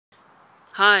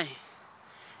Hi,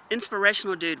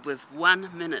 inspirational dude with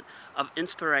 1 minute of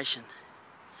inspiration.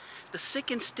 The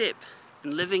second step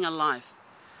in living a life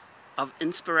of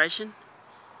inspiration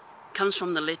comes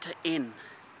from the letter N,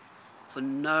 for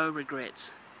no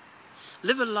regrets.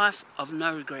 Live a life of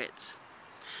no regrets.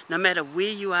 No matter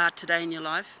where you are today in your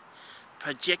life,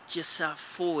 project yourself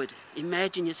forward.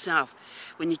 Imagine yourself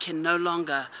when you can no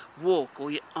longer walk or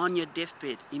you're on your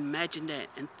deathbed. Imagine that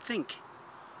and think,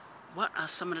 what are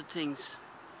some of the things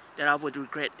that I would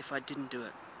regret if I didn't do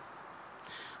it?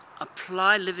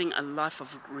 Apply living a life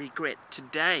of regret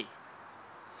today.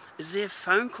 Is there a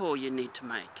phone call you need to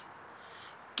make?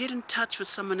 Get in touch with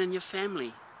someone in your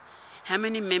family. How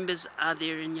many members are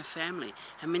there in your family?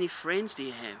 How many friends do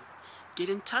you have? Get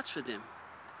in touch with them.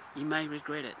 You may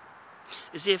regret it.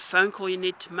 Is there a phone call you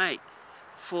need to make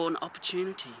for an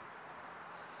opportunity?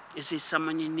 Is there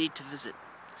someone you need to visit?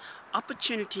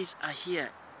 Opportunities are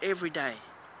here every day.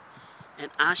 And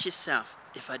ask yourself,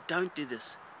 if I don't do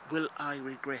this, will I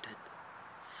regret it?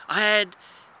 I had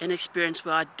an experience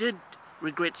where I did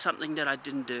regret something that I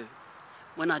didn't do.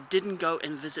 When I didn't go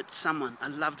and visit someone, a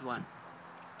loved one,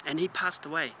 and he passed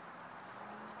away.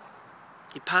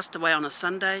 He passed away on a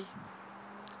Sunday.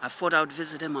 I thought I would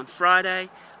visit him on Friday.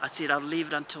 I said I'll leave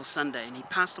it until Sunday, and he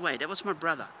passed away. That was my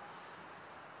brother.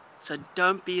 So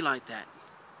don't be like that.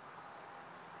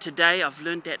 Today I've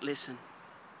learned that lesson,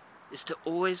 is to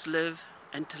always live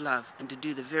and to love and to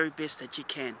do the very best that you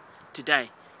can today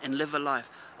and live a life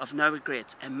of no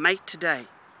regrets and make today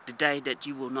the day that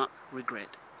you will not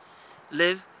regret.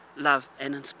 Live, love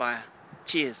and inspire.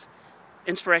 Cheers.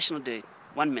 Inspirational dude.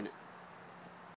 1 minute.